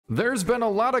There's been a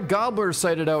lot of gobblers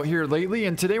sighted out here lately,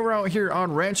 and today we're out here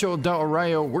on Rancho Del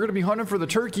Arroyo. We're going to be hunting for the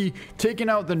turkey, taking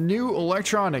out the new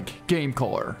electronic game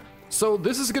caller. So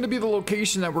this is going to be the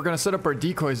location that we're going to set up our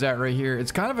decoys at right here.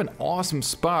 It's kind of an awesome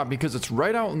spot because it's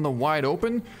right out in the wide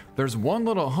open. There's one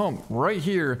little hump right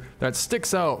here that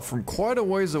sticks out from quite a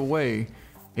ways away,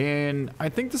 and I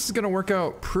think this is going to work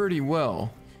out pretty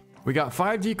well. We got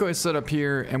 5 decoys set up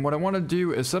here, and what I want to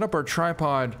do is set up our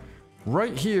tripod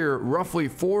right here, roughly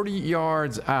 40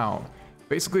 yards out.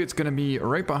 Basically, it's going to be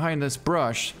right behind this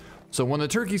brush, so when the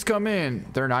turkeys come in,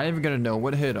 they're not even going to know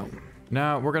what hit them.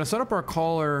 Now, we're going to set up our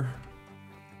caller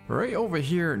right over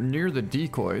here near the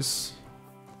decoys.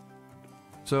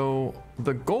 So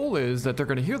the goal is that they're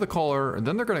going to hear the caller, and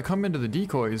then they're going to come into the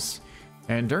decoys,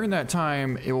 and during that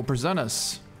time, it will present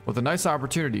us with a nice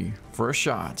opportunity for a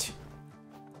shot.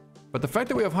 But the fact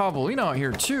that we have javelina out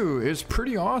here too is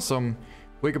pretty awesome.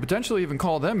 We could potentially even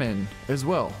call them in as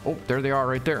well. Oh, there they are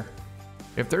right there.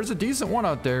 If there's a decent one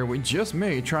out there, we just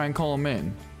may try and call them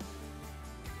in.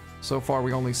 So far,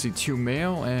 we only see 2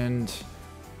 male, and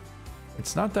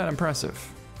it's not that impressive.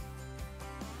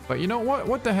 But you know what?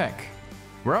 What the heck?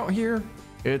 We're out here.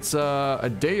 It's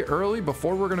a day early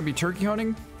before we're going to be turkey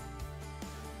hunting.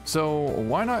 So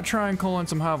why not try and call in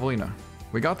some javelina?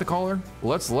 We got the caller.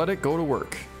 Let's let it go to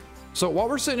work. So while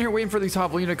we're sitting here waiting for these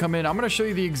javelina to come in, I'm going to show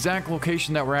you the exact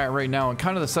location that we're at right now and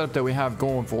kind of the setup that we have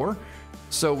going for.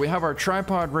 So we have our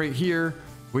tripod right here.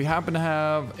 We happen to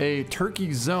have a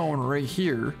turkey zone right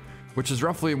here, which is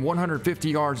roughly 150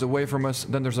 yards away from us.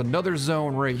 Then there's another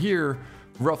zone right here,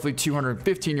 roughly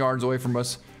 215 yards away from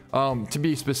us. To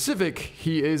be specific,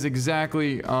 he is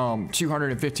exactly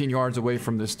 215 yards away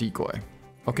from this decoy.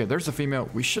 Okay, there's the female.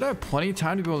 We should have plenty of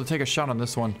time to be able to take a shot on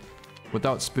this one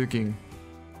without spooking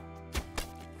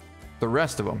the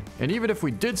rest of them. And even if we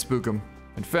did spook him,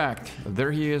 in fact,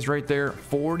 there he is right there,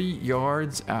 40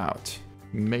 yards out.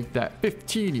 Make that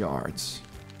 15 yards.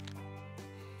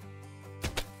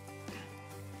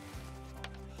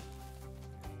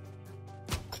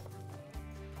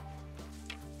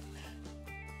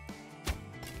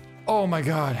 Oh my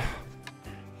God.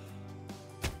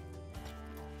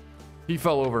 He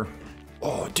fell over.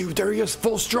 Oh, dude, there he is.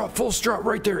 Full strut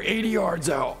right there, 80 yards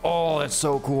out. Oh, that's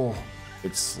so cool.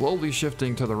 It's slowly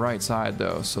shifting to the right side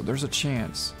though, so there's a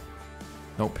chance.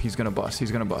 Nope, he's gonna bust.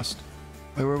 He's gonna bust.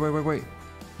 Wait.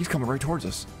 He's coming right towards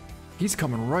us. He's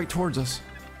coming right towards us.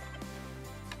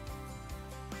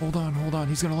 Hold on.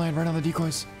 He's gonna land right on the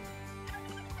decoys.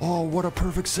 Oh, what a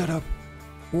perfect setup.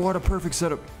 What a perfect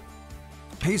setup.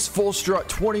 He's full strut,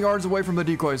 20 yards away from the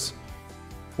decoys.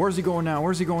 Where's he going now?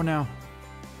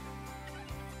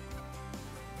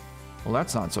 Well,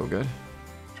 that's not so good.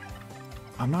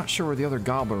 I'm not sure where the other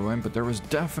gobbler went, but there was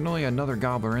definitely another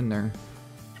gobbler in there.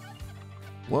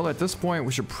 Well, at this point,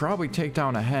 we should probably take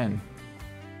down a hen.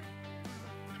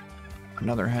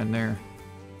 Another hen there.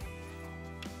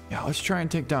 Yeah, let's try and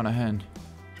take down a hen.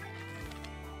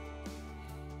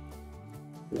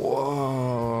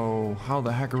 Whoa, how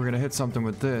the heck are we gonna hit something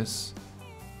with this?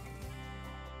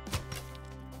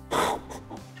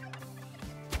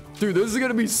 Dude, this is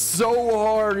gonna be so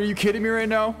hard. Are you kidding me right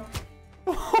now?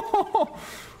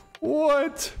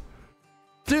 What?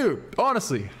 Dude,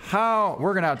 honestly, how?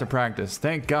 We're gonna have to practice.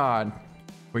 Thank God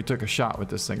we took a shot with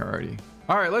this thing already.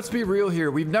 All right, let's be real here.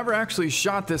 We've never actually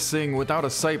shot this thing without a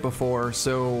sight before,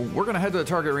 so we're gonna head to the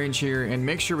target range here and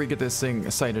make sure we get this thing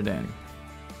sighted in.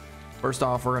 First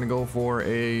off, we're gonna go for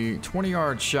a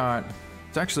 20-yard shot.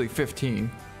 It's actually 15.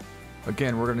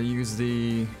 Again, we're gonna use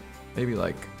the maybe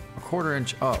like a 1/4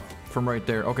 inch up from right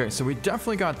there. Okay, so we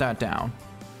definitely got that down.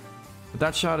 But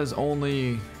that shot is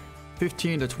only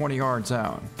 15 to 20 yards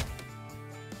out.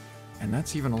 And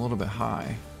that's even a little bit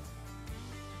high.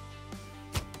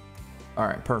 All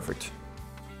right, perfect.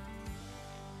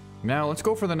 Now let's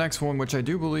go for the next one, which I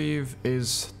do believe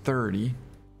is 30.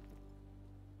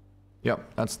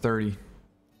 Yep, that's 30.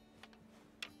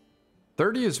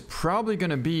 30 is probably going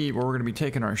to be where we're going to be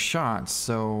taking our shots.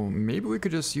 So maybe we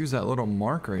could just use that little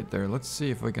mark right there. Let's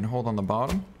see if we can hold on the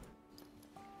bottom.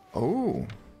 Oh,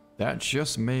 that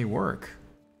just may work.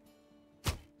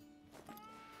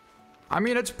 I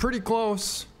mean, it's pretty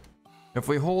close. If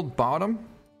we hold bottom,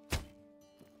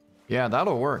 yeah,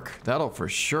 that'll work. That'll for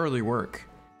surely work.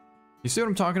 You see what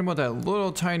I'm talking about? That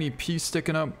little tiny piece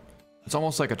sticking up. It's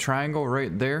almost like a triangle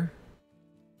right there.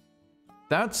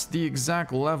 That's the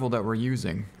exact level that we're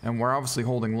using. And we're obviously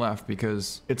holding left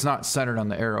because it's not centered on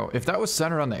the arrow. If that was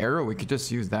centered on the arrow, we could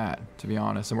just use that, to be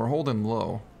honest. And we're holding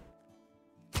low.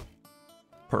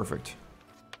 Perfect.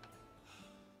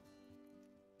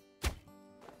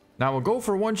 Now we'll go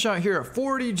for one shot here at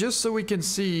 40 just so we can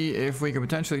see if we can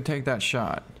potentially take that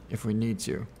shot if we need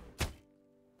to.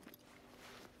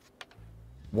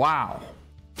 Wow.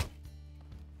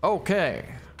 Okay.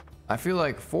 I feel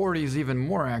like 40 is even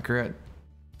more accurate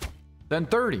than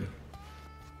 30.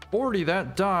 40,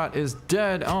 that dot is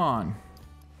dead on.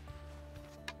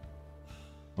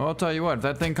 Well, I'll tell you what, if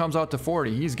that thing comes out to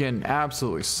 40, he's getting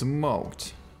absolutely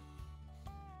smoked.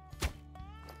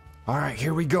 All right,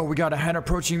 here we go. We got a hen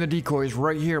approaching the decoys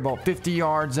right here, about 50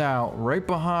 yards out. Right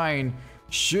behind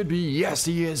should be, yes,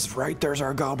 he is. Right there's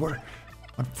our gobbler.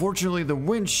 Unfortunately, the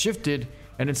wind shifted,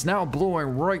 and it's now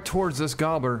blowing right towards this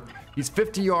gobbler. He's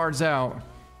 50 yards out.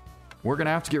 We're going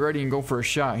to have to get ready and go for a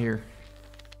shot here.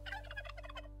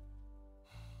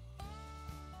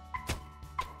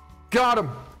 Got him.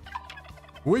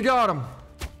 We got him.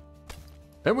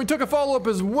 And we took a follow-up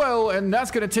as well, and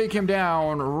that's going to take him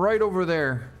down right over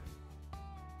there.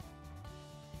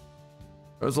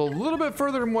 It was a little bit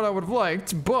further than what I would have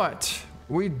liked, but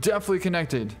we definitely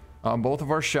connected on both of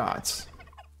our shots.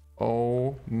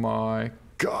 Oh my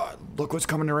God. Look what's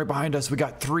coming in right behind us. We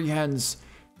got 3 hens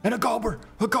and a gobbler.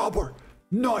 A gobbler.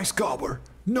 Nice gobbler.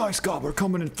 Nice gobbler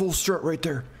coming in full strut right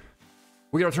there.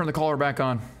 We got to turn the collar back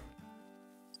on.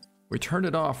 We turned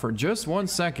it off for just 1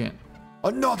 second.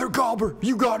 Another gobbler.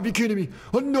 You got to be kidding me.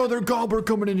 Another gobbler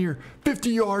coming in here.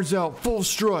 50 yards out. Full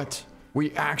strut.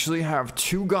 We actually have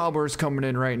 2 gobblers coming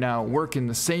in right now, working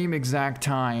the same exact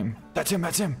time. That's him,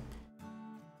 that's him.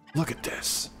 Look at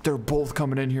this. They're both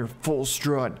coming in here full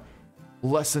strut.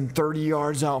 Less than 30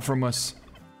 yards out from us.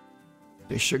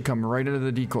 They should come right into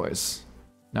the decoys.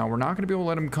 Now, we're not going to be able to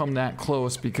let them come that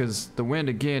close because the wind,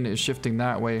 again, is shifting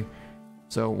that way.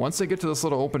 So once they get to this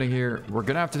little opening here, we're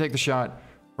going to have to take the shot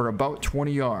for about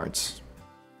 20 yards.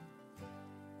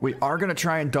 We are going to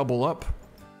try and double up.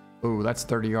 Oh, that's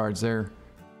 30 yards there.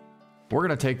 We're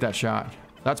going to take that shot.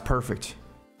 That's perfect.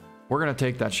 We're going to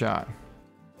take that shot.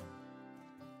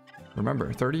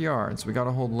 Remember, 30 yards. We got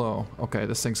to hold low. Okay,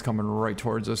 this thing's coming right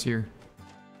towards us here.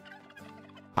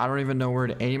 I don't even know where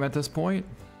to aim at this point.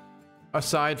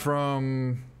 Aside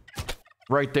from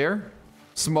right there.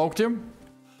 Smoked him.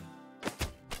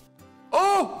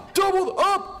 Oh, doubled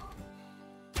up.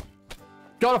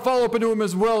 Got to follow up into him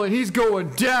as well, and he's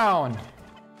going down.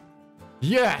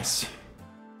 Yes.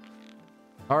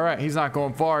 All right, he's not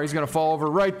going far. He's going to fall over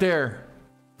right there.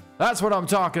 That's what I'm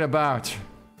talking about.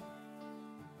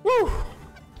 Woo.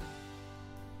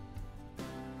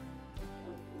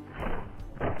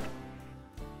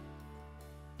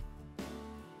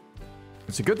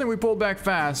 It's a good thing we pulled back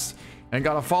fast and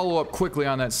got a follow-up quickly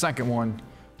on that second one,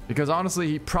 because honestly,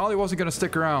 he probably wasn't going to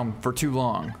stick around for too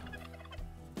long.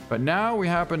 But now we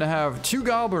happen to have 2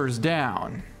 gobblers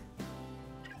down.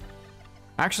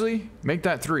 Actually, make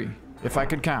that 3, if I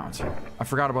could count. I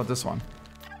forgot about this one,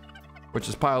 which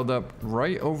is piled up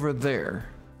right over there.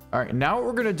 All right, now what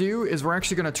we're gonna do is we're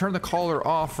actually gonna turn the collar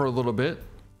off for a little bit.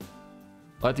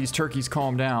 Let these turkeys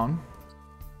calm down.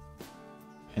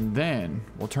 And then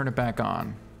we'll turn it back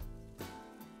on.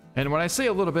 And when I say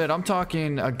a little bit, I'm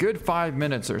talking a good 5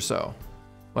 minutes or so.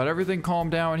 Let everything calm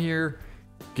down here,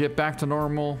 get back to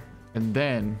normal, and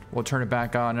then we'll turn it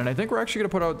back on. And I think we're actually gonna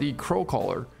put out the crow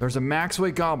collar. There's a max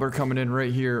weight gobbler coming in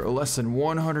right here, less than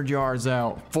 100 yards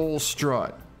out, full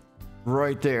strut,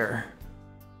 right there.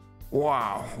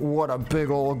 Wow, what a big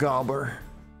old gobbler.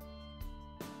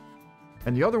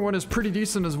 And the other one is pretty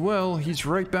decent as well. He's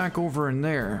right back over in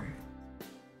there.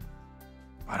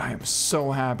 But I am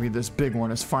so happy this big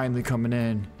one is finally coming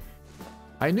in.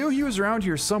 I knew he was around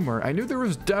here somewhere. I knew there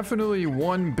was definitely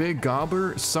one big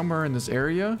gobbler somewhere in this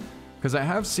area, because I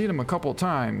have seen him a couple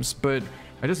times, but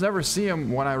I just never see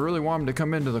him when I really want him to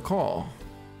come into the call.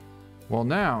 Well,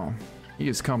 now he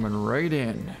is coming right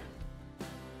in.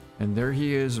 And there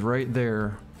he is right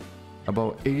there,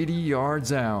 about 80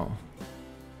 yards out,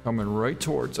 coming right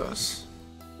towards us.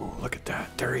 Oh, look at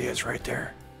that. There he is right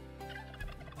there.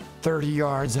 30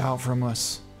 yards out from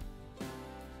us.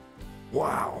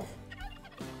 Wow.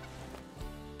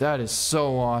 That is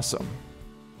so awesome.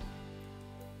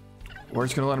 We're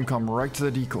just gonna let him come right to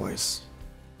the decoys.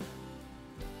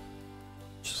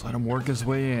 Just let him work his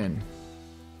way in.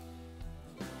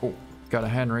 Oh, got a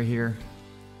hen right here.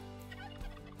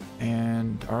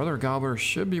 And our other gobbler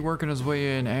should be working his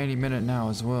way in any minute now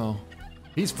as well.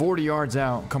 He's 40 yards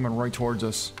out, coming right towards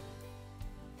us.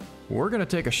 We're gonna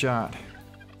take a shot.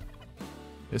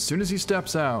 As soon as he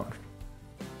steps out,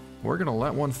 we're gonna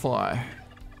let one fly.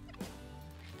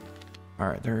 All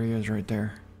right, there he is right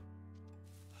there.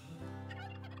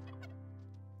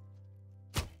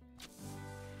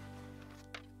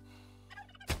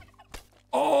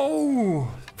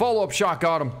 Oh, follow-up shot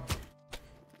got him.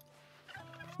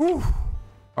 Whew.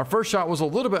 Our first shot was a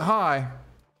little bit high.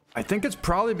 I think it's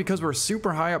probably because we're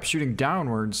super high up shooting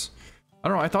downwards. I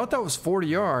don't know, I thought that was 40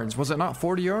 yards. Was it not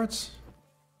 40 yards?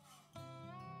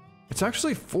 It's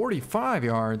actually 45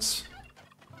 yards.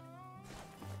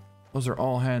 Those are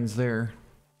all hands there.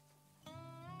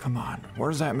 Come on,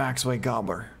 where's that max weight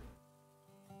gobbler?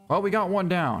 Well, we got one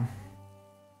down.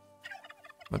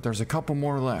 But there's a couple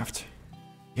more left.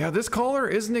 Yeah, this caller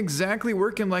isn't exactly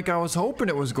working like I was hoping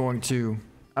it was going to.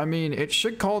 I mean, it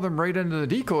should call them right into the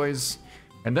decoys,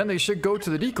 and then they should go to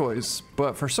the decoys.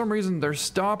 But for some reason, they're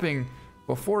stopping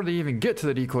before they even get to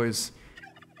the decoys.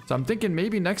 So I'm thinking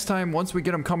maybe next time, once we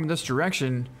get them coming this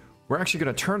direction, we're actually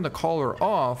going to turn the caller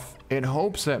off in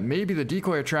hopes that maybe the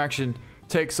decoy attraction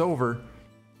takes over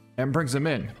and brings them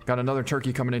in. Got another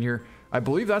turkey coming in here. I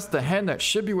believe that's the hen that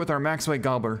should be with our max weight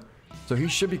gobbler. So he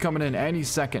should be coming in any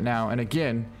second now. And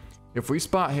again, if we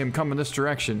spot him coming this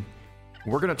direction,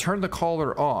 we're going to turn the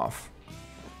caller off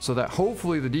so that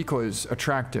hopefully the decoys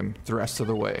attract him the rest of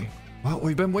the way. Well,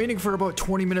 we've been waiting for about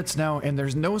 20 minutes now, and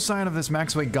there's no sign of this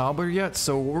max weight gobbler yet.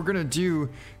 So what we're going to do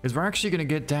is we're actually going to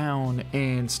get down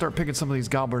and start picking some of these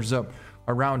gobblers up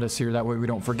around us here. That way we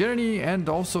don't forget any, and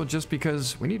also just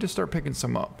because we need to start picking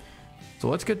some up. So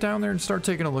let's get down there and start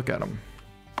taking a look at them.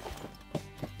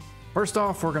 First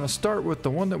off, we're going to start with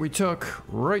the one that we took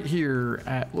right here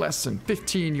at less than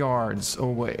 15 yards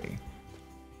away.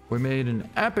 We made an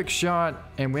epic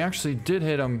shot, and we actually did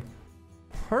hit him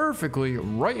perfectly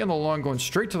right in the lung, going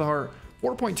straight to the heart.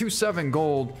 4.27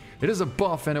 gold. It is a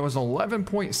buff, and it was an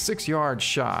 11.6 yard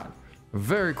shot.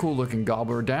 Very cool looking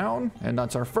gobbler down, and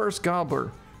that's our first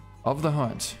gobbler of the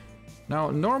hunt.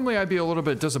 Now, normally I'd be a little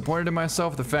bit disappointed in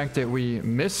myself, the fact that we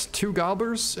missed 2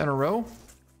 gobblers in a row.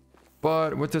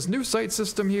 But with this new sight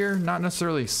system here, not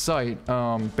necessarily sight,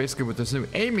 basically with this new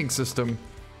aiming system,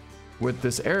 with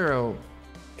this arrow,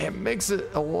 it makes it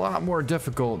a lot more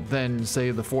difficult than,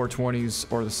 say, the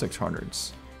 420s or the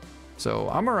 600s. So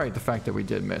I'm alright the fact that we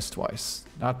did miss twice.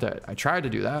 Not that I tried to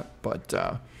do that, but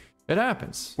it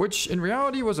happens. Which in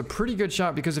reality was a pretty good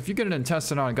shot, because if you get an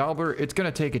intestine on a gobbler, it's going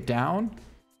to take it down.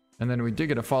 And then we did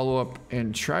get a follow-up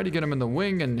and try to get him in the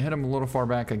wing and hit him a little far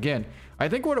back again. I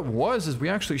think what it was is we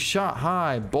actually shot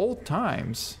high both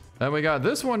times. Then we got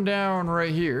this one down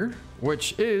right here,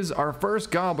 which is our first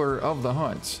gobbler of the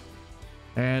hunt.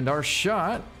 And our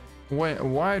shot went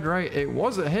wide right. It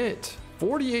was a hit,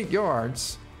 48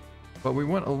 yards, but we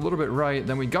went a little bit right.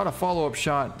 Then we got a follow-up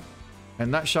shot,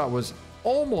 and that shot was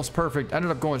almost perfect.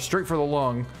 Ended up going straight for the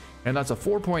lung, and that's a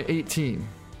 4.18.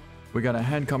 We got a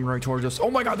hen coming right towards us.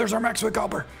 Oh my god, there's our max weight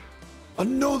gobbler.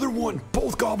 Another one.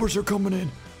 Both gobblers are coming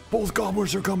in. Both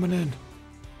gobblers are coming in.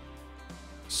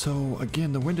 So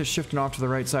again, the wind is shifting off to the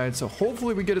right side, so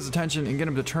hopefully we get his attention and get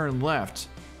him to turn left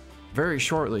very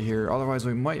shortly here. Otherwise,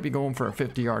 we might be going for a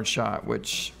 50-yard shot,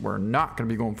 which we're not going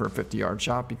to be going for a 50-yard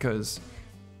shot because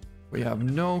we have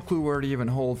no clue where to even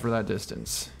hold for that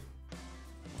distance.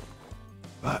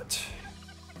 But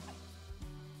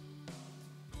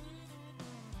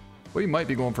we might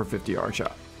be going for a 50-yard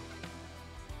shot.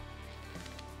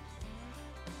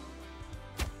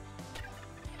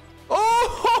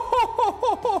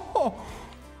 Oh!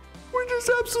 We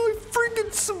just absolutely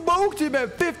freaking smoked him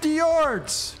at 50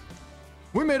 yards.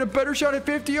 We made a better shot at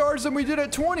 50 yards than we did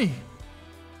at 20.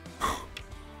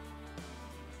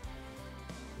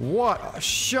 What a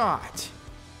shot.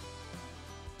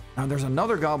 Now there's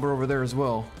another gobbler over there as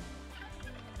well.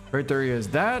 Right there he is.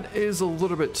 That is a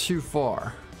little bit too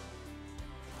far.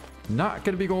 Not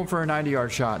going to be going for a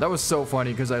 90-yard shot. That was so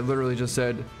funny because I literally just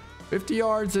said 50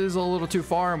 yards is a little too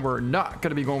far and we're not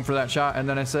going to be going for that shot. And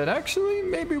then I said, actually,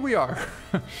 maybe we are.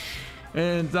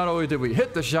 And not only did we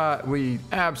hit the shot, we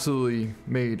absolutely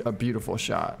made a beautiful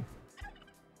shot.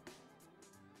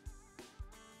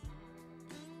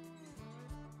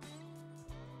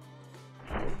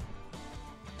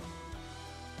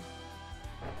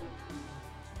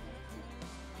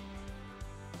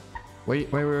 Wait.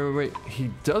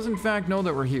 He does in fact know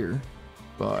that we're here,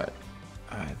 but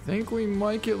I think we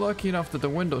might get lucky enough that the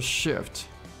wind will shift.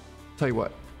 Tell you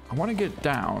what, I want to get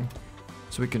down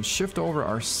so we can shift over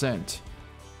our scent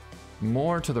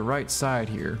more to the right side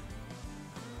here.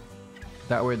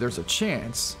 That way there's a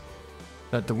chance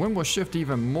that the wind will shift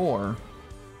even more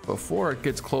before it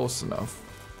gets close enough.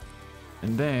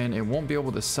 And then it won't be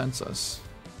able to sense us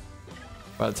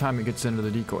by the time it gets into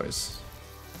the decoys.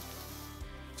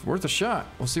 It's worth a shot.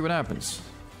 We'll see what happens.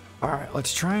 All right,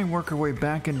 let's try and work our way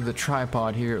back into the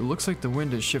tripod here. It looks like the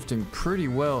wind is shifting pretty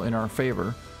well in our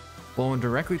favor, blowing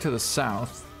directly to the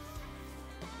south.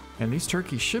 And these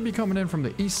turkeys should be coming in from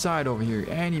the east side over here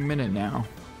any minute now.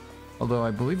 Although I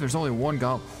believe there's only one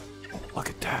gobbler. Look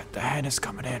at that. The hen is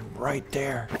coming in right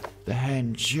there. The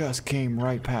hen just came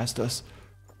right past us.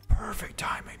 Perfect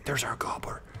timing. There's our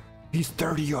gobbler. He's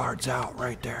 30 yards out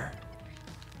right there.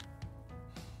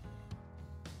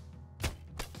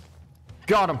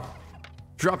 Got him.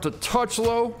 Dropped a touch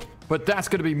low, but that's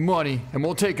going to be money, and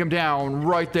we'll take him down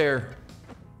right there.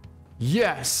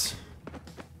 Yes.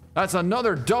 That's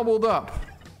another doubled up.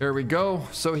 There we go.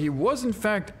 So he was in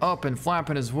fact up and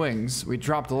flapping his wings. We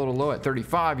dropped a little low at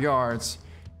 35 yards.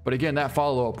 But again, that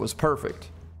follow-up was perfect.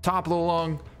 Top of the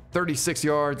lung, 36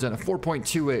 yards and a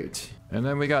 4.28. And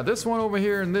then we got this one over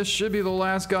here, and this should be the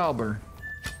last gobbler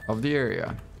of the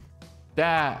area.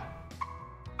 That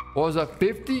was a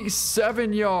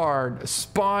 57-yard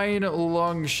spine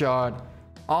lung shot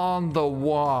on the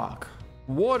walk.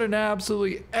 What an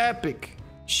absolutely epic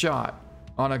shot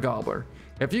on a gobbler.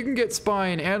 If you can get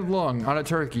spine and lung on a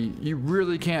turkey, you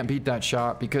really can't beat that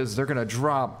shot because they're gonna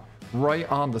drop right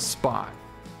on the spot.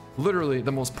 Literally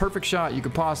the most perfect shot you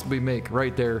could possibly make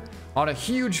right there on a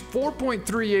huge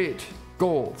 4.38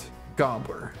 gold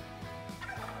gobbler.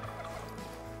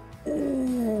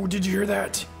 Ooh, did you hear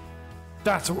that?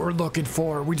 That's what we're looking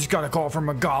for. We just got a call from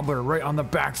a gobbler right on the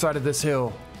backside of this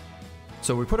hill.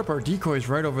 So we put up our decoys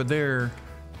right over there,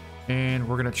 and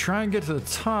we're gonna try and get to the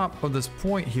top of this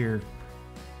point here.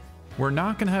 We're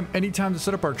not gonna have any time to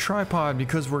set up our tripod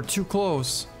because we're too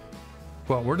close.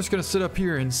 But we're just gonna sit up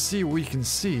here and see what we can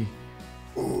see.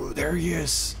 Ooh, there he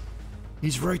is.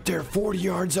 He's right there, 40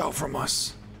 yards out from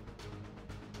us.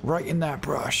 Right in that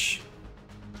brush.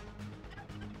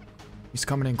 He's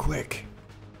coming in quick.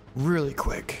 Really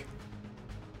quick.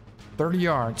 30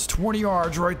 yards, 20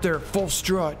 yards right there, full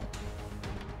strut.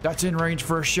 That's in range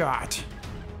for a shot.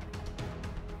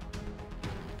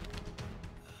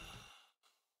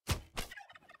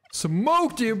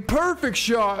 Smoked him, perfect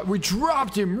shot. We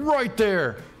dropped him right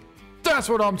there. That's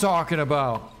what I'm talking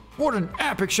about. What an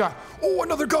epic shot. Oh,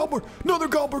 another gobbler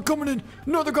coming in.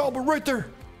 Another gobbler right there.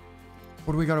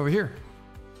 What do we got over here?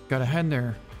 Got a hen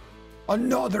there.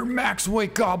 Another max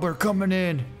weight gobbler coming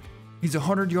in. He's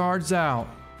 100 yards out,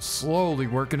 slowly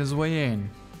working his way in.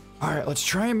 All right, let's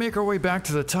try and make our way back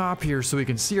to the top here so we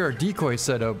can see our decoy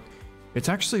setup. It's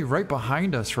actually right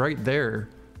behind us, right there.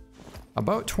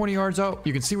 About 20 yards out,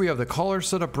 you can see we have the collar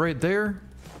set up right there.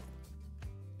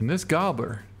 And this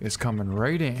gobbler is coming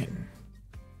right in.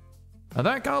 Now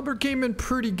that gobbler came in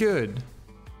pretty good.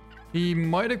 He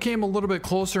might have came a little bit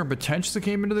closer and potentially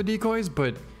came into the decoys,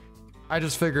 but I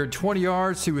just figured 20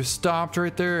 yards, he was stopped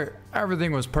right there.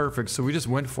 Everything was perfect, so we just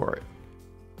went for it.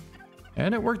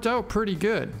 And it worked out pretty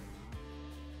good.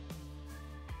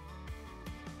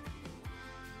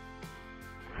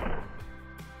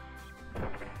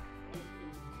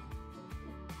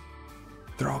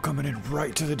 They're all coming in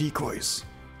right to the decoys.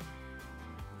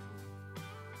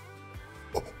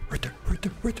 Oh, right there, right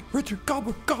there, right there, right there.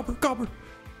 Gobbler, gobbler, gobbler.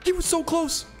 He was so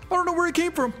close. I don't know where he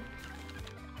came from.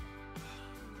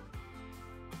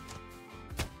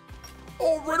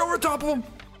 Oh, right over top of him.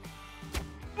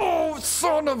 Oh,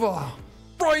 son of a.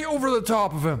 Right over the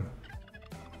top of him.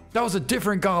 That was a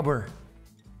different gobbler.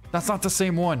 That's not the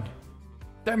same one.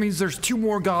 That means there's two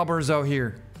more gobblers out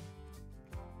here.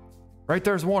 Right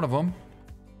there's one of them.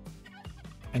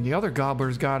 And the other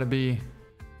gobbler's gotta be...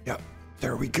 Yep,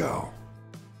 there we go.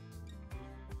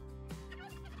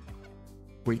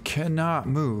 We cannot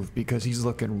move because he's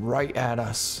looking right at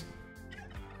us.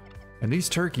 And these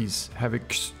turkeys have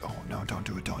oh no, don't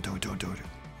do it, don't do it.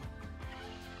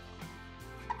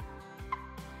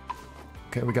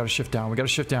 Okay, we gotta shift down,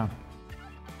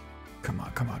 Come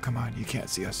on, you can't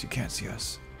see us,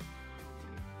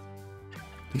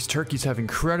 These turkeys have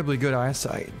incredibly good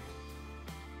eyesight.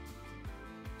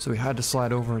 So we had to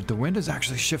slide over. The wind is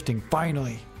actually shifting,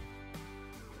 finally.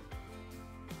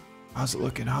 How's it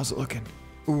looking?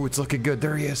 Ooh, it's looking good,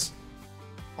 there he is.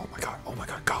 Oh my god,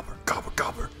 gobbler,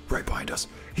 right behind us.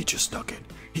 He just snuck in.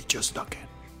 You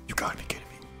gotta be kidding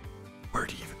me. Where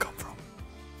did he even come from?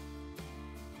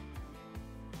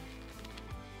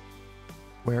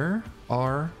 Where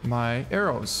are my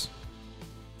arrows?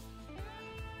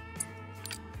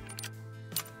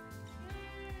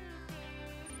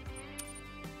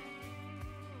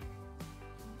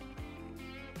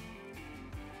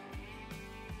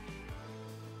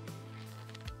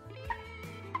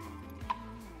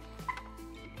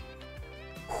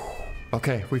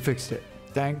 Okay, we fixed it.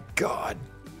 Thank God.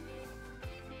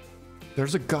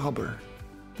 There's a gobbler.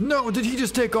 No, did he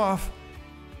just take off?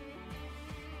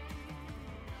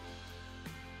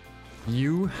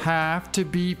 You have to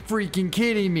be freaking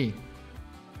kidding me.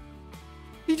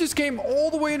 He just came all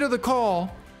the way into the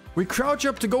call. We crouch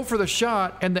up to go for the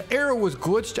shot and the arrow was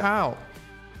glitched out.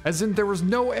 As in, there was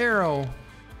no arrow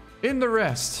in the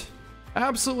rest.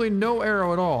 Absolutely no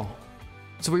arrow at all.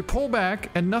 So we pull back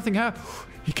and nothing happened.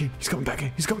 He's coming back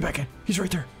in. He's coming back in. He's right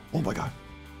there. Oh my god.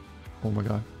 Oh my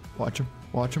god. Watch him.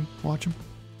 Watch him. Watch him.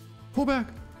 Pull back.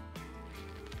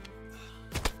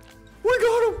 We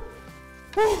got him.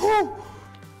 Oh,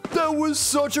 that was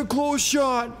such a close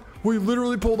shot. We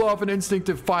literally pulled off an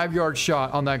instinctive 5-yard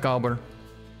shot on that gobbler.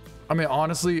 I mean,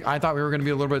 honestly, I thought we were going to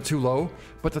be a little bit too low,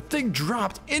 but the thing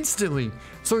dropped instantly.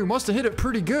 So we must have hit it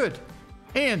pretty good.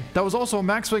 And that was also a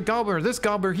max weight gobbler. This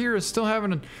gobbler here is still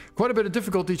having quite a bit of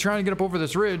difficulty trying to get up over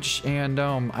this ridge. And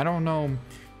I don't know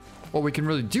what we can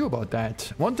really do about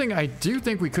that. One thing I do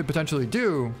think we could potentially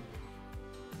do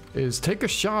is take a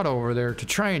shot over there to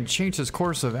try and change his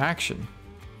course of action.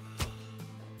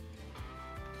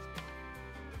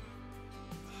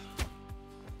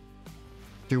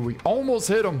 Dude, we almost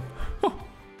hit him.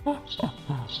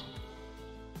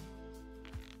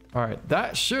 Alright,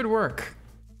 that should work.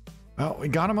 Well, we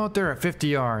got him out there at 50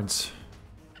 yards.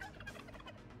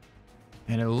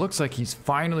 And it looks like he's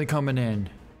finally coming in.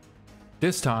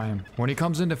 This time, when he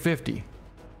comes into 50,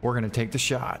 we're going to take the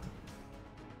shot.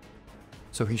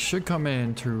 So he should come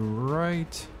in to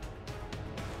right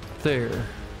there.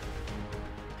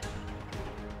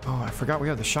 Oh, I forgot we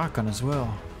have the shotgun as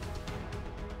well.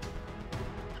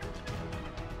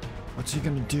 What's he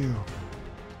gonna do?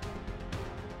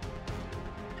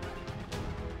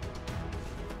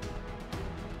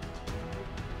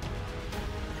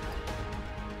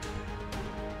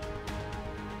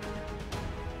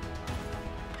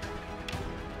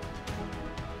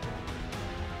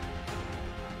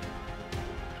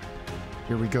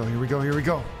 Here we go, here we go, here we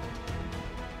go.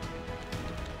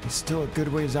 He's still a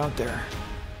good ways out there.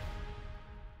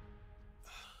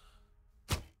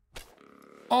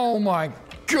 Oh my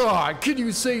god, can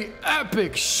you say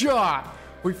epic shot?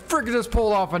 We freaking just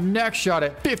pulled off a neck shot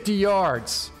at 50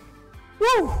 yards.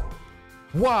 Woo!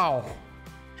 Wow.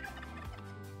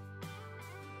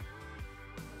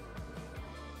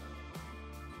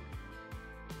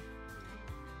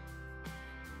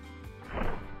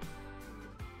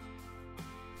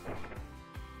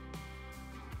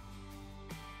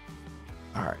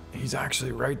 All right, he's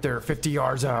actually right there, 50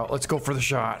 yards out. Let's go for the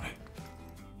shot.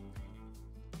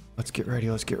 Let's get ready,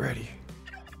 let's get ready.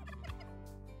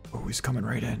 Oh, he's coming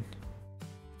right in.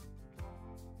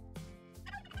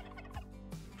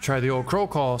 Try the old crow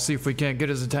call, see if we can't get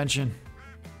his attention.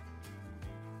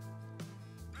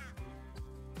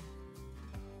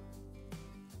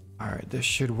 Alright, this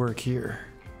should work here.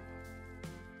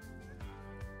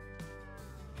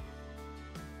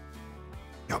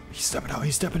 Yup, he's stepping out,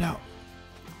 he's stepping out.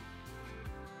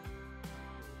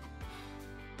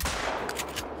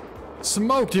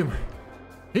 Smoked him.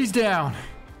 He's down.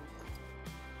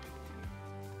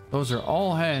 Those are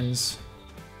all hens.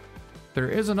 There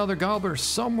is another gobbler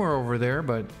somewhere over there,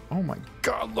 but oh my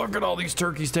god, look at all these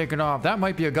turkeys taking off. That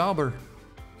might be a gobbler.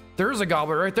 There is a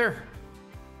gobbler right there.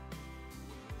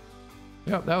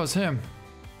 Yep, that was him.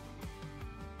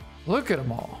 Look at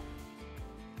them all.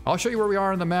 I'll show you where we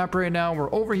are on the map right now.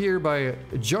 We're over here by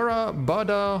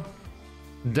Jarabada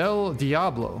del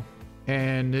Diablo.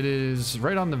 And it is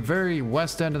right on the very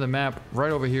west end of the map,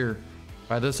 right over here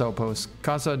by this outpost,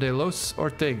 Casa de los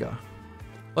Ortega.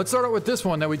 Let's start out with this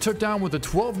one that we took down with a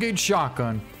 12-gauge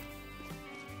shotgun.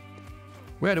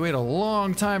 We had to wait a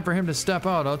long time for him to step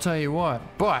out, I'll tell you what.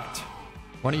 But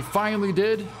when he finally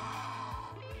did,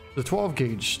 the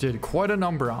 12-gauge did quite a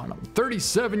number on him.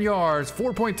 37 yards,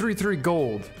 4.33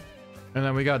 gold. And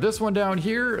then we got this one down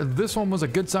here. This one was a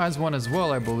good-sized one as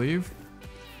well, I believe.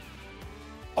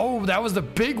 Oh, that was the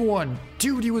big one.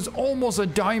 Dude, he was almost a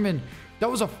diamond. That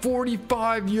was a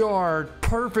 45-yard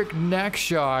perfect neck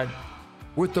shot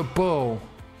with the bow.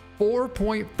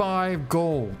 4.5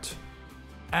 gold.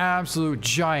 Absolute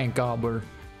giant gobbler.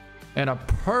 And a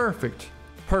perfect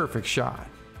shot.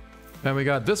 Then we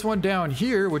got this one down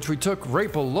here, which we took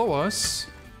right below us.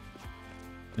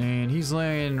 And he's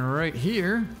laying right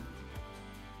here.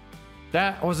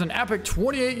 That was an epic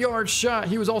 28-yard shot.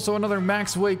 He was also another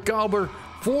max weight gobbler.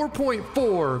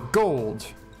 4.4 gold.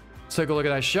 Let's take a look at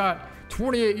that shot.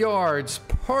 28 yards,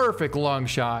 perfect long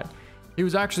shot. He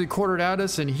was actually quartered at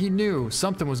us and he knew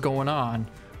something was going on.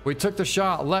 We took the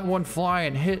shot, let one fly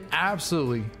and hit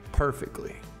absolutely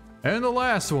perfectly. And the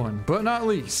last one, but not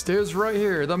least, is right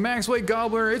here. The max weight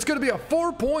gobbler. It's going to be a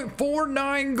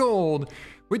 4.49 gold.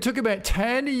 We took him at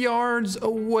 10 yards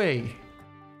away.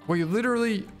 We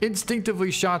literally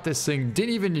instinctively shot this thing.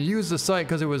 Didn't even use the sight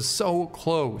because it was so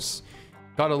close.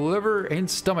 Got a liver and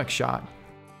stomach shot.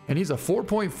 And he's a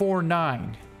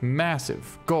 4.49.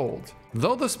 massive gold.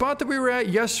 Though the spot that we were at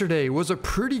yesterday was a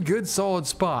pretty good solid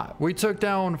spot. We took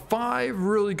down 5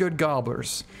 really good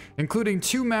gobblers, including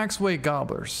 2 max weight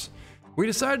gobblers. We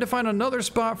decided to find another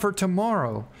spot for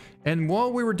tomorrow, and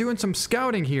while we were doing some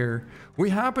scouting here, we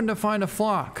happened to find a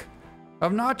flock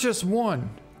of not just 1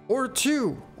 or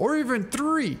 2 or even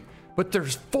 3, but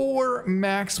there's 4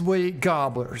 max weight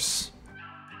gobblers.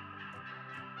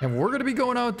 And we're gonna be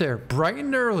going out there bright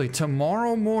and early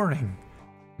tomorrow morning.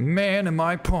 Man, am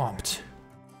I pumped.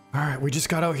 All right, we just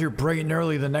got out here bright and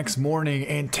early the next morning,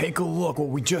 and take a look what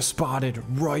we just spotted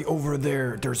right over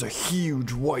there. There's a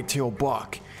huge whitetail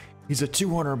buck. He's a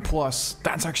 200 plus.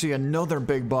 That's actually another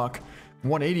big buck,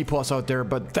 180 plus out there,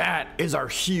 but that is our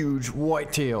huge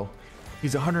whitetail.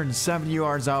 He's 170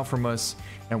 yards out from us,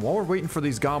 and while we're waiting for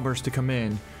these gobblers to come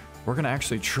in, we're gonna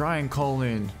actually try and call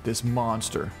in this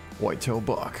monster whitetail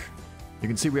buck. You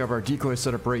can see we have our decoy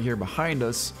set up right here behind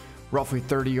us, roughly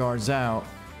 30 yards out.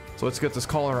 So let's get this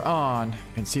caller on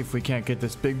and see if we can't get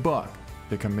this big buck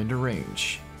to come into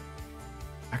range.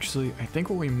 Actually, I think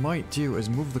what we might do is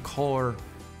move the caller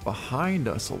behind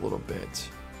us a little bit,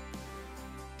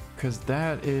 because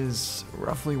that is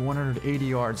roughly 180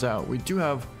 yards out. We do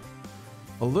have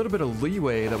a little bit of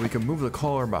leeway that we can move the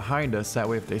caller behind us. That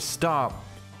way if they stop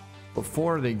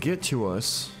before they get to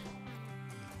us,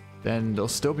 then they'll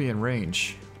still be in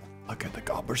range. Look at the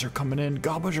gobblers are coming in.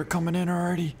 Gobblers are coming in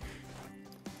already.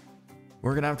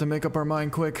 We're gonna have to make up our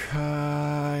mind quick.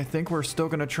 I think we're still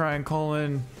gonna try and call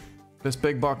in this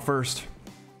big buck first.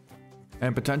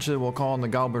 And potentially we'll call in the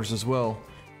gobblers as well.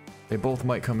 They both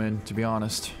might come in, to be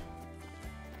honest.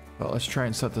 But let's try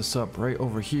and set this up right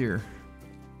over here.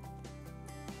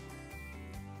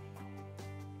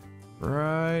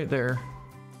 Right there.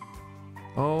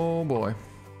 Oh boy.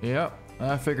 Yep,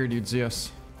 I figured you'd see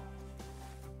us.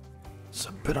 It's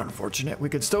a bit unfortunate. We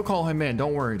could still call him in.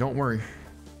 Don't worry, don't worry.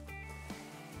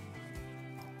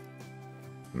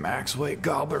 Max weight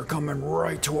gobbler coming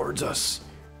right towards us.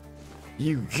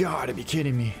 You gotta be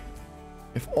kidding me.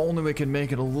 If only we can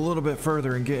make it a little bit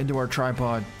further and get into our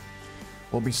tripod,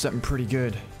 we'll be sitting pretty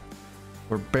good.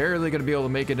 We're barely gonna be able to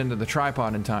make it into the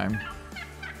tripod in time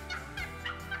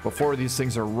before these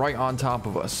things are right on top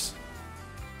of us.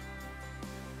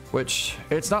 Which,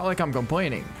 it's not like I'm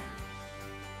complaining,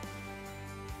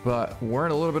 but we're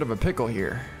in a little bit of a pickle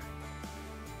here.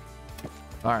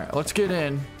 All right, let's get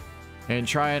in and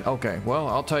try and, okay, well,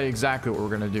 I'll tell you exactly what we're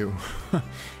gonna do.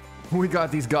 We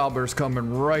got these gobblers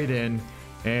coming right in,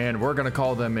 and we're gonna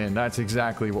call them in. That's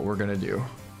exactly what we're gonna do.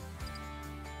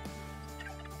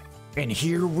 And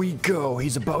here we go.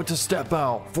 He's about to step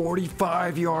out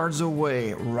 45 yards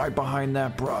away, right behind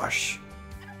that brush.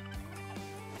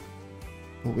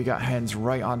 Well, we got hens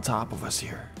right on top of us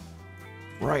here.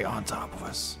 Right on top of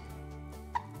us.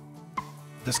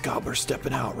 This gobbler's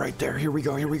stepping out right there. Here we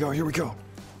go, here we go, here we go.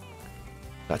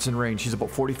 That's in range. He's about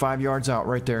 45 yards out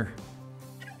right there.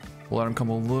 We'll let him come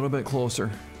a little bit closer.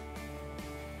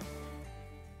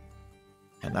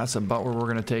 And that's about where we're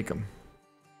gonna take him.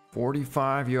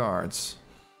 45 yards.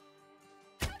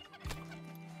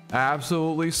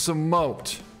 Absolutely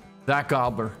smoked that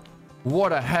gobbler.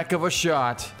 What a heck of a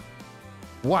shot.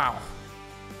 Wow.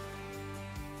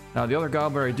 Now the other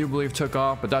gobbler I do believe took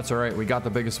off, but that's all right. We got the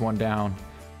biggest one down.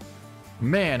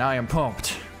 Man, I am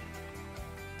pumped.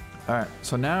 All right,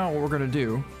 so now what we're gonna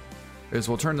do is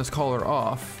we'll turn this caller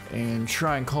off and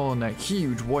try and call in that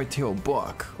huge whitetail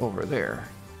buck over there.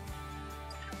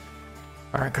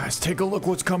 All right, guys, take a look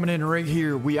what's coming in right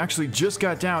here. We actually just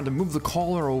got down to move the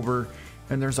caller over,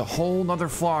 and there's a whole nother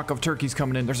flock of turkeys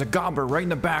coming in. There's a gobbler right in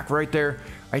the back right there.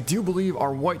 I do believe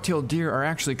our white-tailed deer are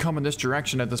actually coming this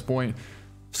direction at this point.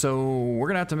 So we're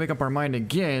gonna have to make up our mind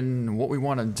again what we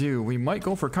want to do. We might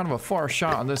go for kind of a far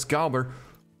shot on this gobbler.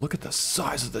 Look at the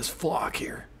size of this flock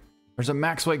here. There's a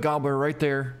max weight gobbler right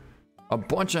there. A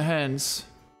bunch of hens.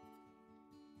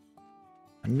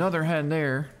 Another hen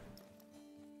there.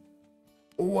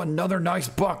 Oh, another nice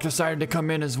buck decided to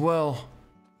come in as well.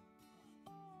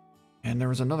 And there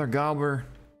was another gobbler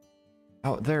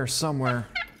out there somewhere.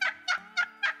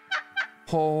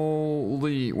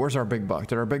 Holy, where's our big buck?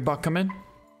 Did our big buck come in?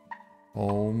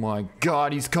 Oh my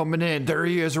God, he's coming in. There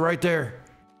he is right there.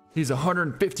 He's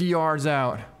 150 yards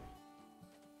out.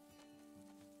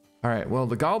 All right, well,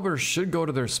 the gobblers should go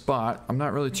to their spot. I'm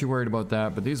not really too worried about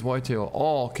that, but these whitetail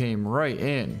all came right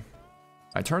in.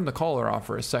 I turned the caller off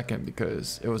for a second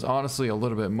because it was honestly a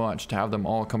little bit much to have them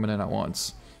all coming in at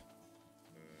once.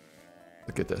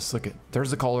 Look at this, look at, there's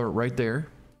the caller right there.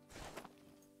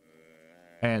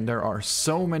 And there are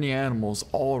so many animals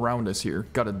all around us here.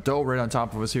 Got a doe right on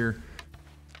top of us here.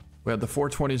 We have the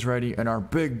 420s ready, and our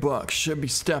big buck should be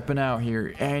stepping out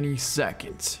here any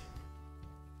second.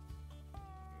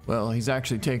 Well, he's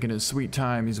actually taking his sweet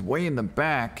time. He's way in the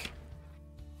back,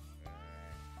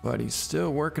 but he's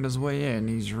still working his way in.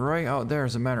 He's right out there,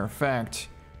 as a matter of fact,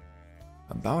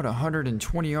 about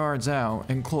 120 yards out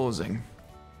and closing.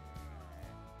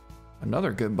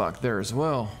 Another good buck there as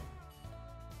well.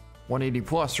 180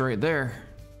 plus right there.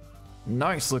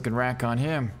 Nice looking rack on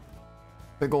him.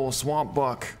 Big old swamp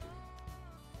buck.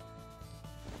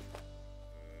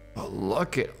 But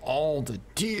look at all the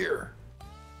deer.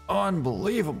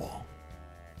 Unbelievable.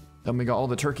 Then we got all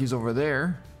the turkeys over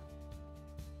there.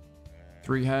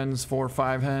 3 hens, 4,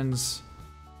 5 hens.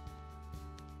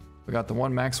 We got the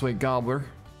 1 max weight gobbler.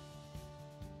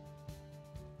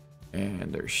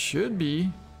 And there should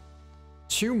be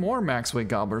 2 more max weight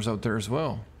gobblers out there as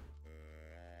well.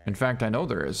 In fact, I know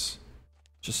there is.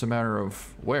 Just a matter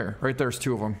of where. Right there's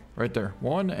 2 of them. Right there.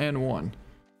 1 and 1.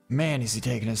 Man, is he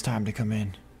taking his time to come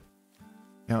in.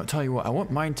 You know, I'll tell you what, I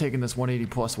wouldn't mind taking this 180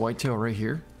 plus whitetail right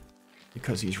here,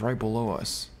 because he's right below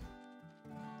us.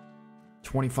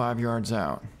 25 yards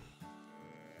out.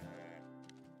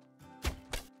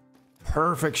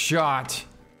 Perfect shot.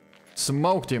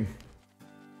 Smoked him.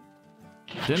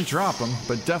 Didn't drop him,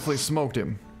 but definitely smoked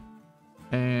him.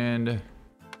 And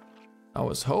I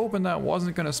was hoping that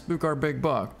wasn't going to spook our big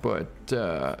buck, but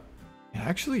it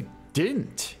actually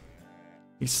didn't.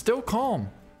 He's still calm.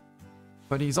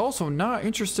 But he's also not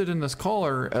interested in this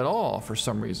caller at all for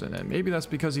some reason. And maybe that's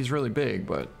because he's really big,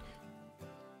 but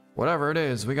whatever it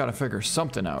is, we got to figure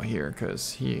something out here,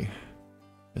 because he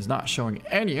is not showing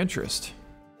any interest.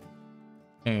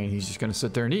 And he's just going to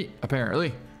sit there and eat,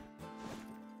 apparently.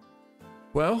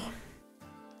 Well,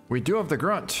 we do have the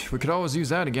grunt. We could always use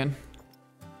that again.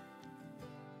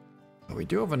 But we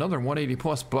do have another 180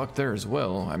 plus buck there as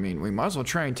well. I mean, we might as well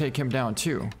try and take him down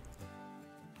too.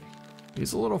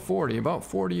 He's a little 40, about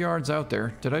 40 yards out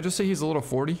there. Did I just say he's a little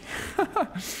 40?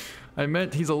 I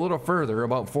meant he's a little further,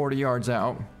 about 40 yards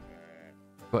out.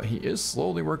 But he is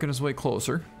slowly working his way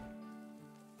closer.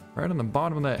 Right on the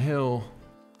bottom of that hill.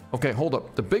 Okay, hold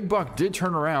up. The big buck did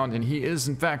turn around, and he is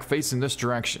in fact facing this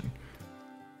direction.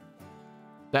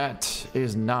 That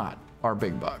is not our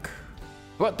big buck.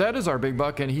 But that is our big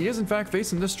buck, and he is in fact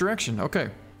facing this direction. Okay.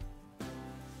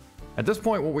 At this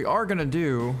point, what we are going to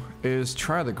do is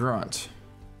try the grunt.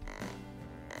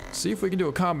 See if we can do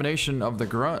a combination of the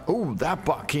grunt. Oh, that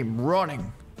buck came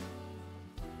running.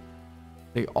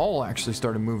 They all actually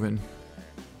started moving.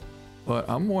 But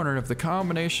I'm wondering if the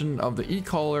combination of the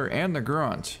e-collar and the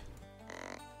grunt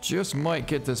just might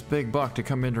get this big buck to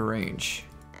come into range.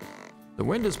 The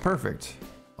wind is perfect.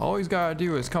 All he's got to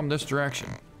do is come this direction.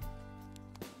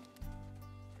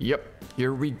 Yep,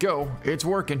 here we go. It's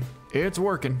working. It's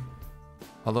working.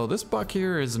 Although this buck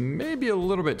here is maybe a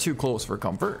little bit too close for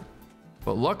comfort.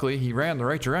 But luckily, he ran the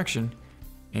right direction.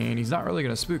 And he's not really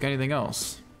going to spook anything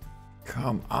else.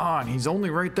 Come on, he's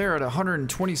only right there at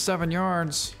 127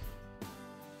 yards.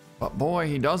 But boy,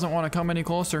 he doesn't want to come any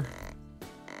closer.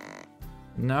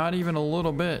 Not even a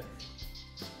little bit.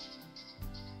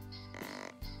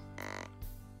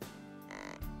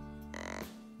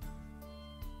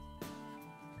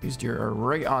 These deer are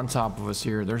right on top of us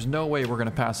here. There's no way we're going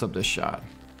to pass up this shot.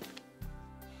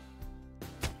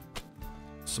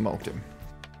 Smoked him.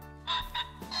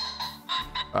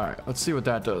 Alright, let's see what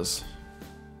that does.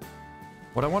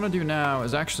 What I want to do now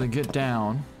is actually get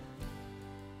down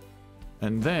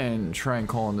and then try and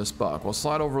call in this buck. We'll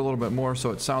slide over a little bit more so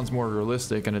it sounds more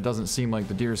realistic and it doesn't seem like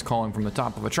the deer's calling from the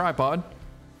top of a tripod.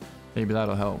 Maybe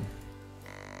that'll help.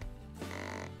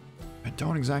 I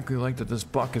don't exactly like that this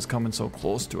buck is coming so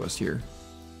close to us here.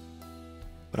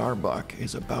 But our buck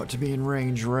is about to be in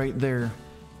range right there.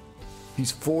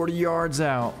 He's 40 yards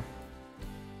out.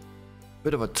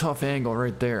 Bit of a tough angle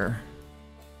right there.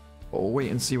 But we'll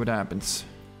wait and see what happens.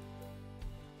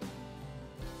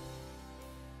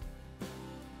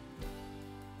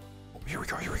 Oh, here we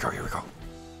go, here we go, here we go.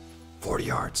 40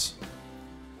 yards.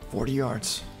 40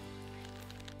 yards.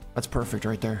 That's perfect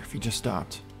right there if he just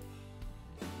stopped.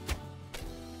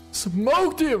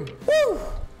 Smoked him! Woo!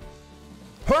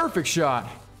 Perfect shot.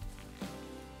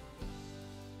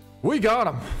 We got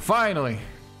him, finally.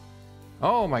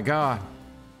 Oh my god.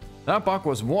 That buck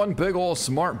was one big old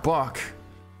smart buck.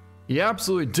 He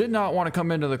absolutely did not want to come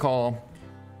into the call.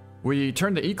 We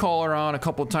turned the e-collar on a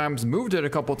couple times, moved it a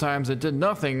couple times, it did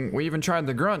nothing. We even tried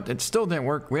the grunt, it still didn't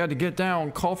work. We had to get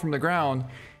down, call from the ground,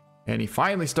 and he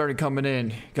finally started coming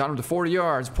in. Got him to 40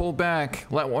 yards, pulled back,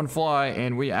 let one fly,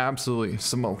 and we absolutely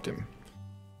smoked him.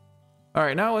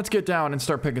 Alright, now let's get down and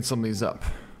start picking some of these up.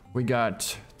 We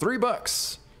got 3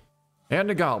 bucks. and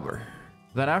a gobbler.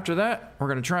 Then after that, we're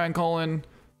going to try and call in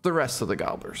the rest of the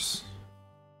gobblers.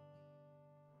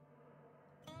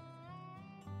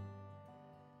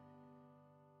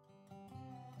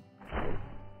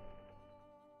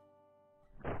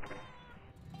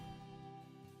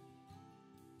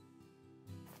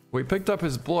 We picked up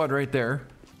his blood right there,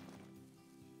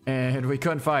 and we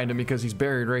couldn't find him because he's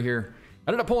buried right here.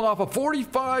 Ended up pulling off a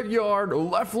 45-yard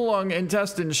left lung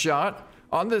intestine shot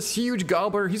on this huge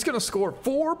gobbler. He's going to score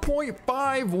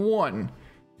 4.51.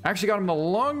 Actually got him the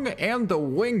lung and the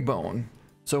wing bone.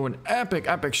 So an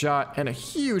epic shot and a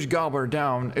huge gobbler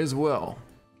down as well.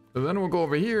 So then we'll go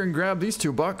over here and grab these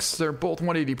two bucks. They're both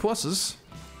 180 pluses.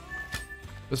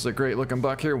 This is a great looking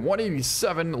buck here.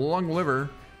 187 lung liver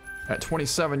at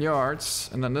 27 yards.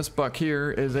 And then this buck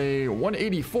here is a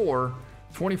 184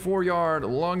 24-yard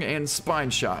lung and spine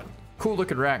shot. Cool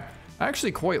looking rack. I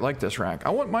actually quite like this rack. I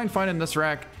wouldn't mind finding this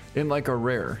rack in like a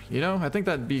rare, you know? I think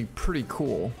that'd be pretty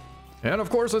cool. And of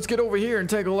course, let's get over here and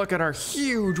take a look at our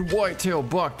huge whitetail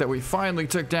buck that we finally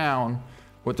took down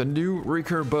with the new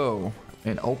recurve bow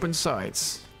and open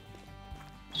sights.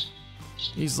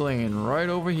 He's laying right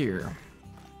over here.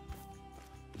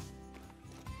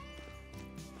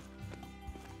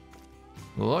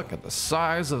 Look at the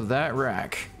size of that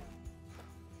rack.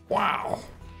 Wow.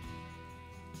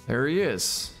 There he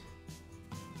is.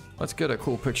 Let's get a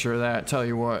cool picture of that, tell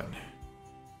you what.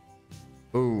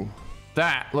 Ooh,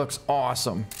 that looks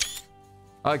awesome.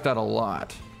 I like that a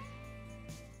lot.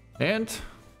 And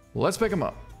let's pick him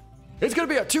up. It's gonna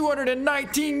be a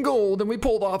 219 gold, and we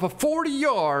pulled off a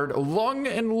 40-yard lung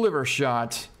and liver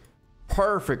shot.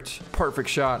 Perfect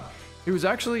shot. He was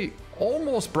actually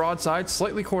almost broadside,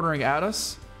 slightly quartering at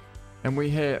us, and we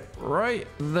hit right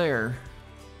there.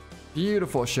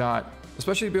 Beautiful shot,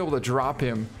 especially to be able to drop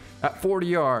him at 40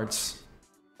 yards.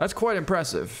 That's quite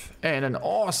impressive, and an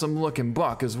awesome looking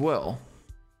buck as well.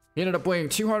 He ended up weighing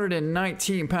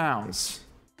 219 pounds,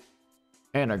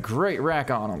 and a great rack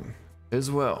on him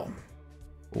as well.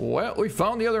 Well, we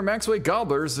found the other max weight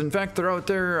gobblers. In fact, they're out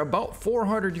there about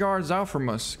 400 yards out from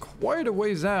us, quite a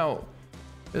ways out,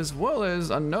 as well as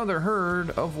another herd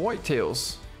of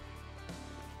whitetails.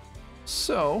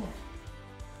 So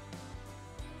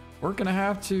we're gonna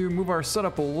have to move our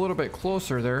setup a little bit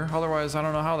closer there. Otherwise, I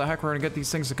don't know how the heck we're gonna get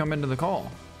these things to come into the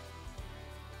call.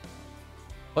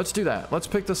 Let's do that. Let's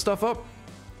pick this stuff up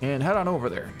and head on over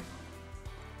there.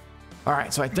 All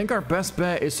right, so I think our best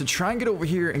bet is to try and get over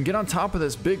here and get on top of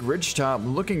this big ridge top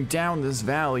looking down this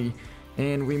valley,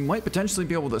 and we might potentially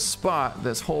be able to spot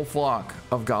this whole flock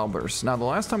of gobblers. Now, the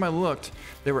last time I looked,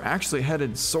 they were actually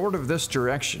headed sort of this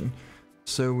direction.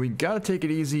 So we gotta take it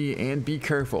easy and be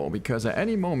careful, because at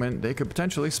any moment they could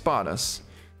potentially spot us.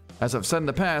 As I've said in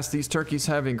the past, these turkeys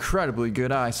have incredibly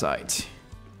good eyesight.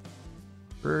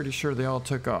 Pretty sure they all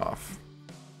took off.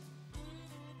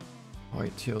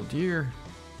 White-tailed deer.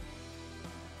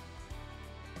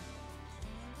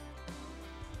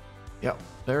 Yep,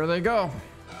 there they go.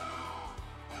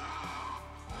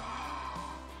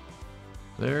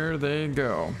 There they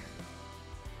go.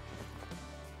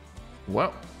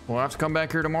 Well, we'll have to come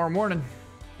back here tomorrow morning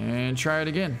and try it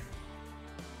again.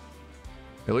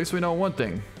 At least we know one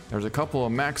thing. There's a couple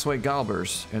of max weight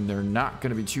gobblers, and they're not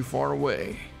going to be too far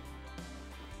away.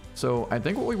 So I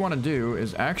think what we want to do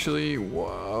is actually,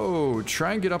 whoa,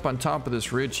 try and get up on top of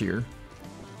this ridge here.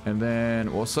 And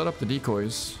then we'll set up the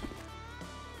decoys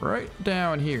right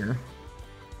down here,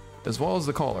 as well as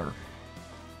the collar.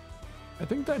 I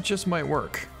think that just might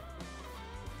work.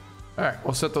 All right,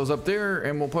 we'll set those up there,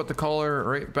 and we'll put the collar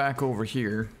right back over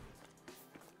here.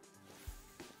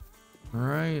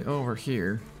 Right over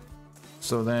here.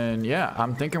 So then, yeah,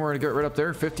 I'm thinking we're gonna get right up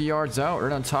there, 50 yards out,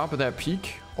 right on top of that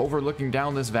peak, overlooking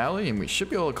down this valley, and we should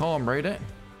be able to call them right in.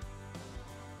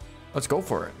 Let's go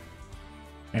for it.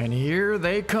 And here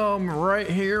they come right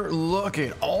here. Look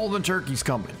at all the turkeys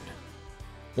coming.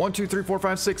 1, 2, 3, 4,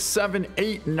 5, 6, 7,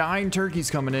 8, 9 turkeys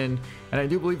coming in, and I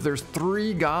do believe there's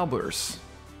 3 gobblers.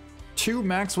 2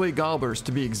 max weight gobblers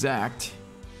to be exact,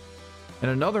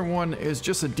 and another one is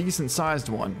just a decent sized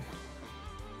one.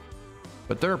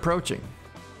 But they're approaching.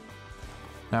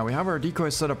 Now we have our decoy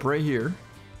set up right here,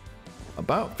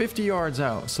 about 50 yards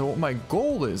out. So what my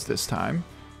goal is this time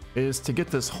is to get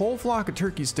this whole flock of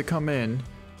turkeys to come in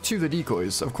to the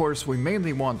decoys. Of course, we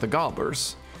mainly want the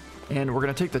gobblers, and we're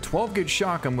gonna take the 12 gauge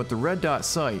shotgun with the red dot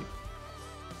sight,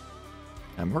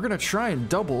 and we're gonna try and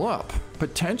double up,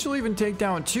 potentially even take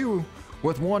down 2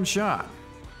 with 1 shot.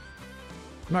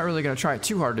 I'm not really gonna try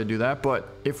too hard to do that, but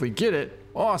if we get it,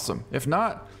 awesome. If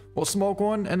not, we'll smoke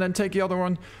one and then take the other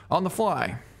one on the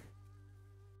fly.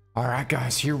 All right,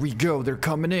 guys, here we go. They're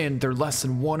coming in. They're less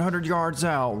than 100 yards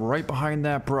out, right behind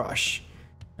that brush.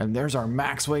 And there's our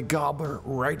max weight gobbler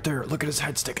right there. Look at his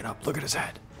head sticking up. Look at his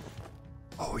head.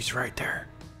 Oh, he's right there.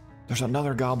 There's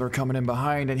another gobbler coming in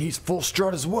behind, and he's full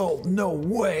strut as well. No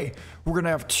way. We're going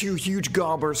to have two huge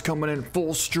gobblers coming in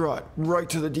full strut right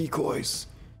to the decoys.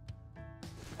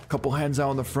 A couple hens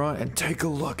out in the front, and take a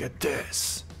look at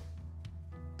this.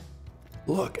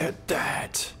 Look at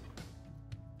that.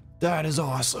 That is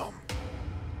awesome.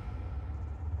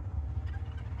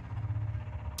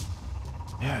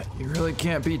 Yeah, you really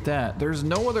can't beat that. There's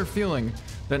no other feeling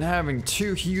than having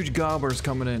two huge gobblers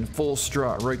coming in full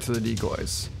strut right to the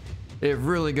decoys. It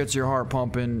really gets your heart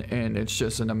pumping, and it's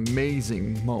just an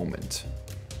amazing moment.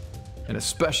 And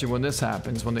especially when this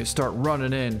happens, when they start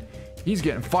running in, he's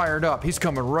getting fired up. He's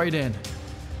coming right in.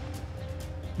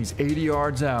 He's 80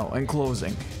 yards out and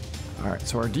closing. All right,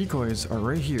 so our decoys are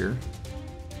right here,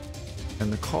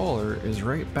 and the caller is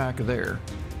right back there.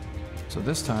 So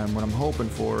this time, what I'm hoping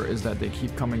for is that they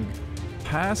keep coming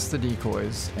past the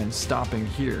decoys and stopping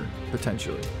here,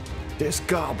 potentially. This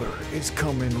gobbler is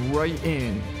coming right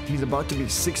in. He's about to be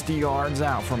 60 yards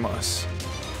out from us.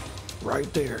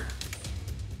 Right there.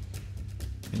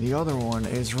 And the other one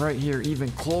is right here, even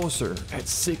closer at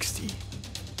 60.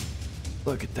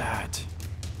 Look at that.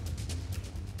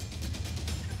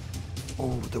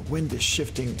 Oh, the wind is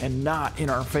shifting and not in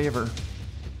our favor.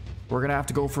 We're gonna have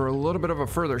to go for a little bit of a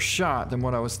further shot than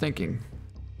what I was thinking,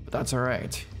 but that's all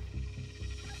right.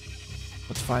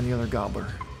 Let's find the other gobbler.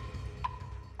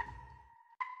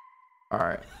 All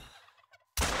right.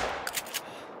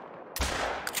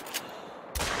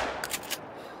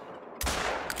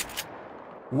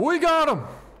 We got him!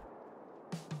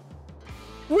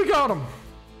 We got him!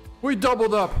 We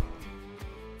doubled up.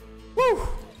 Woo!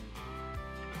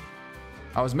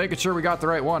 I was making sure we got the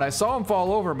right one. I saw him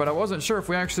fall over, but I wasn't sure if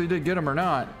we actually did get him or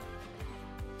not.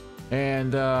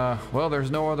 And, well,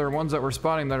 there's no other ones that we're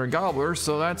spotting that are gobblers,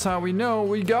 so that's how we know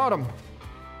we got him.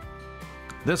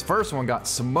 This first one got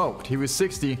smoked. He was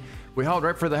 60. We held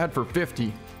right for the head for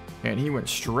 50, and he went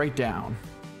straight down.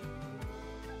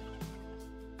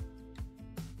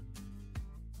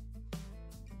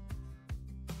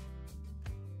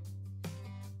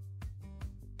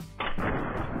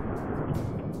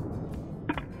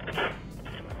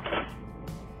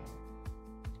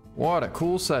 What a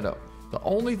cool setup. The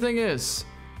only thing is,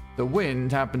 the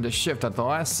wind happened to shift at the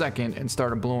last second and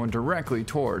started blowing directly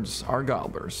towards our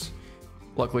gobblers.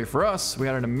 Luckily for us, we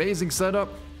had an amazing setup,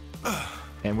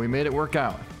 and we made it work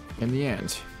out in the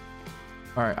end.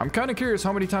 All right, I'm kind of curious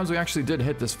how many times we actually did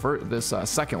hit this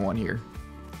second one here,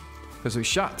 because we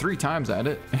shot 3 times at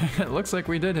it. It looks like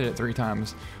we did hit it 3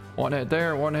 times. One hit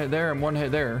there, one hit there, and one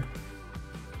hit there.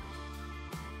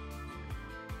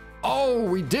 Oh,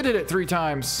 we did hit it 3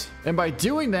 times. And by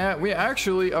doing that, we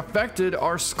actually affected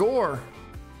our score.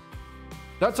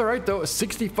 That's all right, though.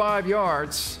 65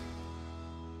 yards.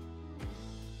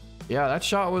 Yeah, that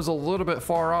shot was a little bit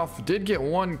far off. Did get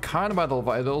one kind of by the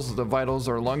vitals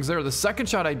or lungs there. The second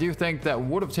shot, I do think that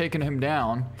would have taken him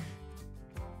down.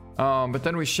 But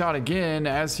then we shot again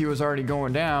as he was already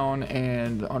going down.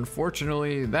 And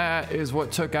unfortunately, that is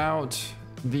what took out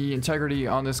the integrity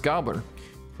on this gobbler.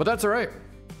 But that's all right,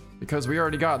 because we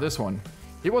already got this one.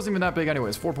 He wasn't even that big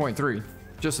anyways, 4.3.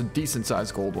 Just a decent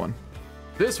sized gold one.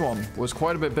 This one was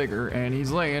quite a bit bigger, and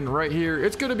he's laying right here.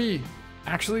 It's gonna be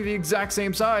actually the exact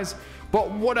same size,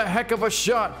 but what a heck of a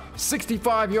shot.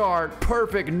 65 yard,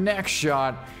 perfect neck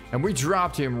shot, and we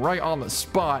dropped him right on the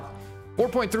spot.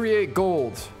 4.38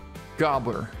 gold,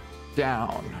 gobbler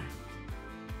down.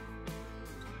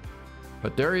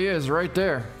 But there he is right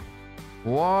there.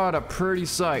 What a pretty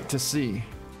sight to see.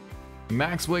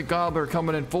 Max weight gobbler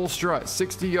coming in full strut,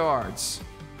 60 yards,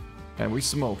 and we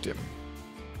smoked him.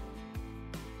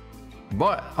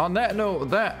 But on that note,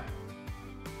 that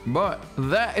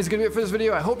is gonna be it for this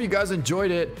video. I hope you guys enjoyed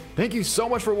it. Thank you so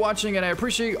much for watching, and I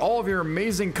appreciate all of your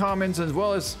amazing comments as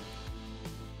well as.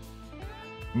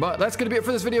 But that's gonna be it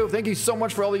for this video. Thank you so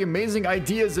much for all the amazing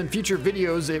ideas and future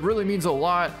videos. It really means a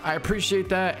lot. I appreciate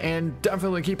that, and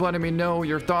definitely keep letting me know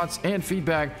your thoughts and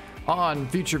feedback on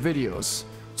future videos.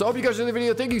 So I hope you guys enjoyed the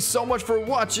video. Thank you so much for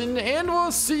watching, and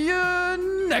we'll see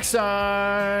you next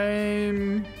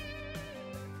time.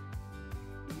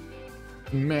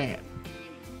 Man.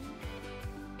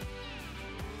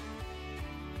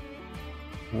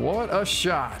 What a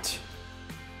shot.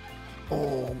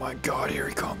 Oh my God, here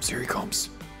he comes, here he comes.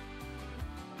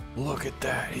 Look at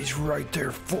that, he's right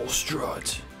there, full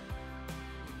strut.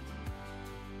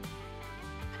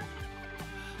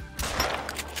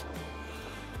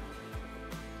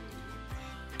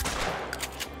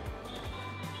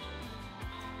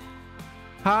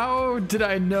 How did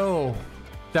I know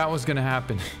that was gonna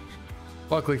happen?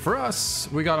 Luckily for us,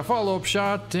 we got a follow-up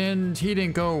shot and he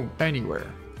didn't go anywhere.